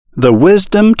The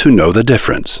wisdom to know the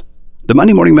difference. The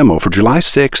Monday Morning Memo for July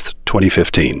 6th,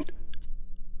 2015.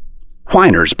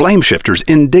 Whiners, blame shifters,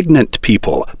 indignant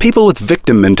people, people with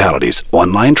victim mentalities,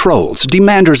 online trolls,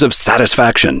 demanders of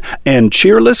satisfaction, and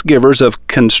cheerless givers of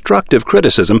constructive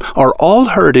criticism are all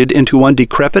herded into one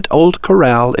decrepit old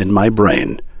corral in my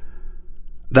brain.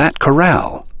 That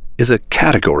corral is a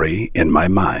category in my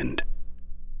mind.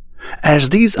 As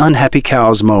these unhappy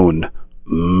cows moan,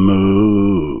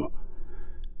 moo,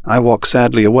 I walk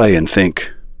sadly away and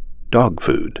think, dog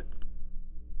food.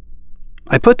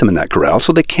 I put them in that corral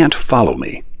so they can't follow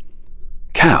me.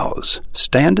 Cows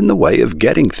stand in the way of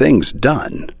getting things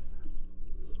done.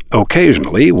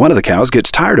 Occasionally, one of the cows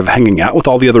gets tired of hanging out with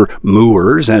all the other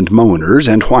mooers and moaners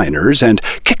and whiners and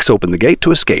kicks open the gate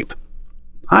to escape.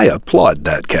 I applaud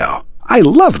that cow. I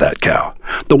love that cow.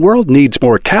 The world needs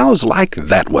more cows like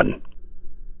that one.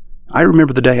 I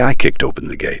remember the day I kicked open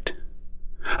the gate.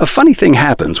 A funny thing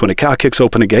happens when a cow kicks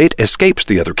open a gate, escapes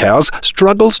the other cows,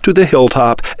 struggles to the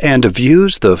hilltop, and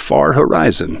views the far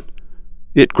horizon.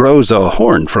 It grows a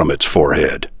horn from its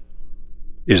forehead.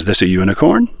 Is this a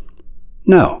unicorn?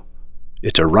 No,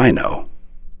 it's a rhino.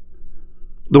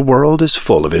 The world is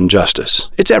full of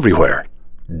injustice. It's everywhere.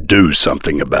 Do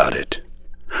something about it.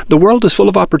 The world is full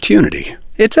of opportunity.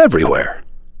 It's everywhere.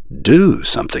 Do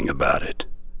something about it.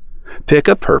 Pick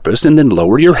a purpose and then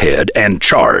lower your head and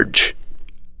charge.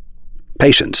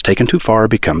 Patience taken too far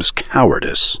becomes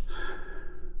cowardice.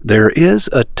 There is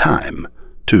a time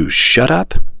to shut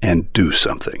up and do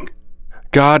something.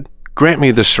 God, grant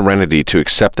me the serenity to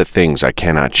accept the things I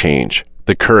cannot change,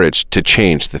 the courage to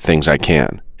change the things I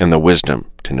can, and the wisdom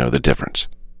to know the difference.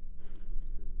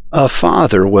 A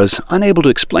father was unable to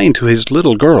explain to his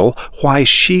little girl why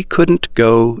she couldn't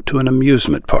go to an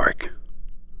amusement park.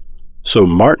 So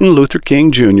Martin Luther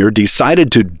King Jr.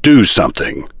 decided to do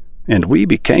something, and we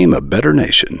became a better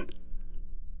nation.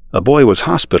 A boy was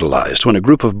hospitalized when a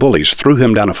group of bullies threw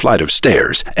him down a flight of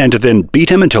stairs and then beat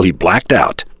him until he blacked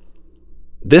out.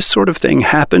 This sort of thing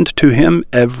happened to him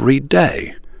every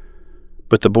day.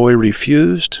 But the boy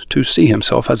refused to see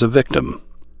himself as a victim.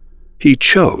 He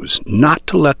chose not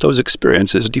to let those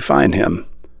experiences define him.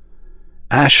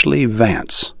 Ashley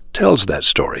Vance tells that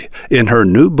story in her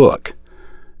new book,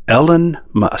 Elon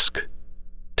Musk,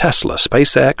 Tesla,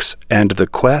 SpaceX, and the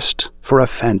Quest for a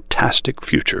Fantastic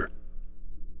Future.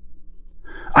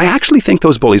 I actually think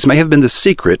those bullies may have been the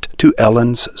secret to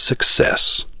Elon's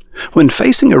success. When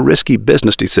facing a risky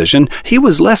business decision, he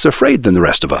was less afraid than the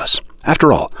rest of us.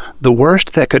 After all, the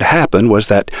worst that could happen was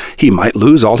that he might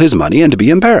lose all his money and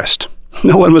be embarrassed.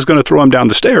 No one was going to throw him down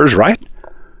the stairs, right?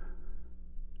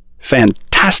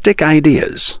 Fantastic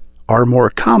ideas are more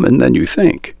common than you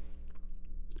think.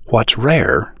 What's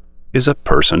rare is a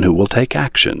person who will take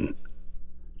action.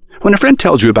 When a friend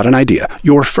tells you about an idea,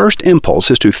 your first impulse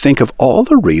is to think of all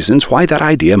the reasons why that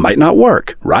idea might not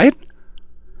work, right?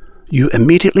 You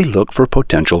immediately look for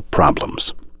potential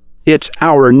problems. It's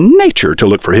our nature to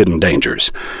look for hidden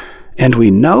dangers. And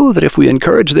we know that if we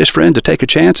encourage this friend to take a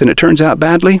chance and it turns out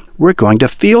badly, we're going to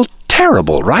feel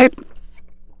terrible, right?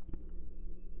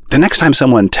 The next time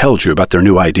someone tells you about their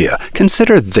new idea,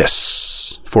 consider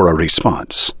this for a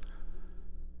response.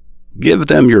 Give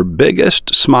them your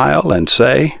biggest smile and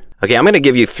say, okay, I'm going to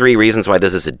give you 3 reasons why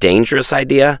this is a dangerous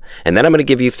idea, and then I'm going to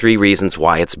give you 3 reasons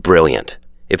why it's brilliant.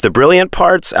 If the brilliant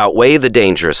parts outweigh the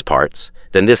dangerous parts,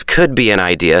 then this could be an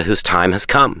idea whose time has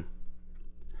come.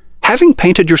 Having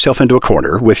painted yourself into a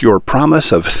corner with your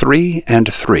promise of 3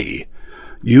 and 3,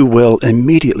 you will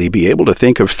immediately be able to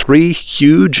think of 3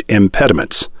 huge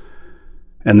impediments.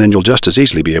 And then you'll just as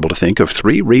easily be able to think of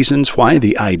 3 reasons why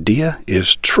the idea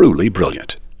is truly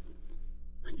brilliant.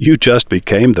 You just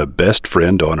became the best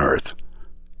friend on earth.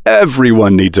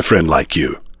 Everyone needs a friend like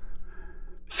you.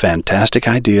 Fantastic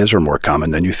ideas are more common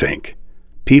than you think.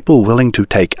 People willing to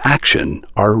take action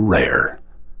are rare.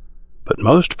 But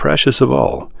most precious of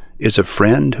all is a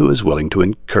friend who is willing to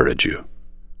encourage you.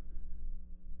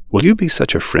 Will you be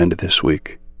such a friend this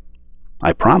week?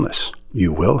 I promise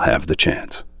you will have the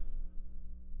chance.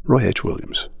 Roy H.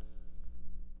 Williams.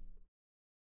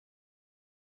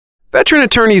 Veteran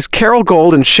attorneys Carol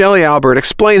Gold and Shelley Albert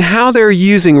explain how they're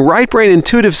using right brain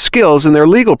intuitive skills in their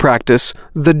legal practice,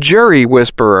 the jury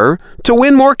whisperer, to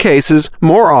win more cases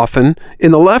more often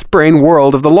in the left brain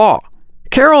world of the law.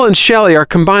 Carol and Shelley are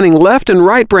combining left and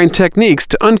right brain techniques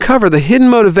to uncover the hidden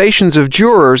motivations of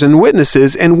jurors and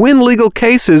witnesses and win legal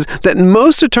cases that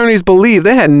most attorneys believe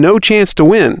they had no chance to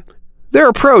win. Their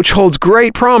approach holds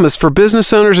great promise for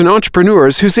business owners and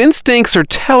entrepreneurs whose instincts are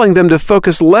telling them to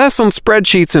focus less on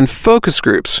spreadsheets and focus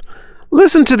groups.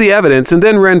 Listen to the evidence and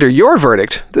then render your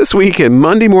verdict this week at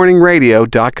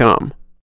MondayMorningRadio.com.